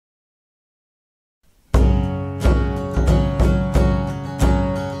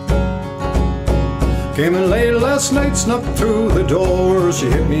Came in late last night, snuck through the door. She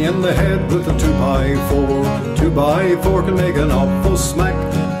hit me in the head with a 2x4. 2x4 can make an awful smack.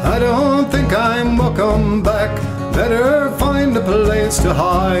 I don't think I'm welcome back. Better find a place to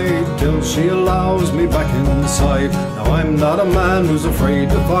hide till she allows me back inside. Now I'm not a man who's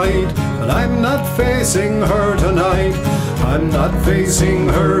afraid to fight, but I'm not facing her tonight. I'm not facing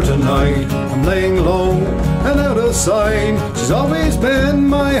her tonight. I'm laying low and out of sight. She's always been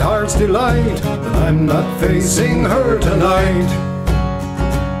my heart's delight, but I'm not facing her tonight.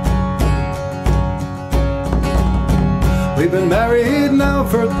 We've been married now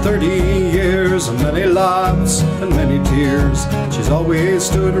for 30 years, and many laughs and many tears. She's always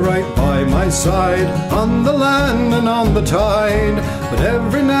stood right by my side, on the land and on the tide. But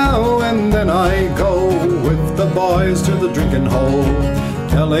every now and then I go with the boys to the drinking hole,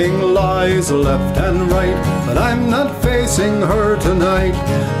 telling lies left and right. But I'm not facing her tonight.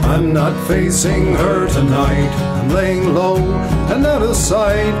 I'm not facing her tonight. I'm laying low and out of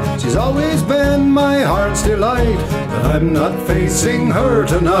sight. She's always been my heart's delight, but I'm not facing her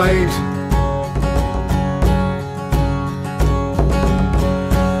tonight.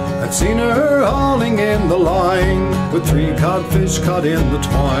 I've seen her hauling in the line with 3 codfish caught in the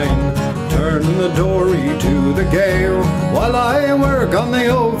twine, turn the dory to the gale while I work on the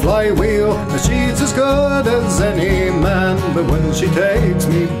old flywheel. She's as good as any man, but when she takes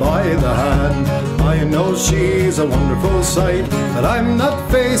me by the hand, I know she's a wonderful sight. But I'm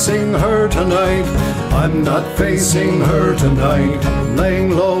not facing her tonight. I'm not facing her tonight. I'm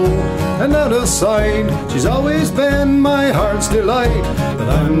laying low and out of sight. She's always been my heart's delight, but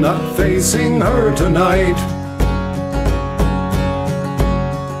I'm not facing her tonight.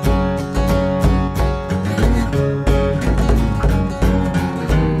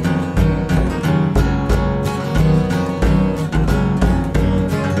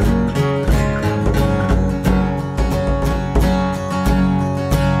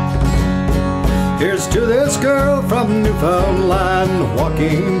 Here's to this girl from Newfoundland,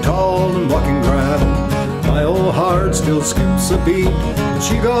 walking tall and walking grand. My old heart still skips a beat when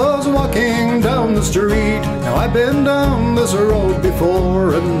she goes walking down the street. Now I've been down this road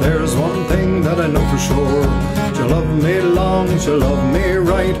before, and there's one thing that I know for sure. She'll love me long, she'll love me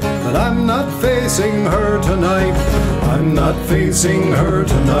right, but I'm not facing her tonight. I'm not facing her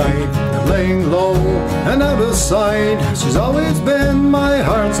tonight. I'm laying low and out of sight. She's always been my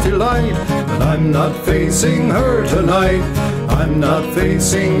heart's delight, but I'm not facing her tonight. I'm not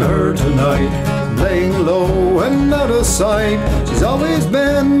facing her tonight. I'm laying low and out of sight. She's always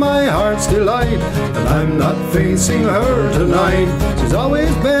been my heart's delight, but I'm not facing her tonight. She's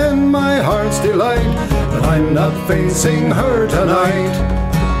always been my heart's delight, but I'm not facing her tonight.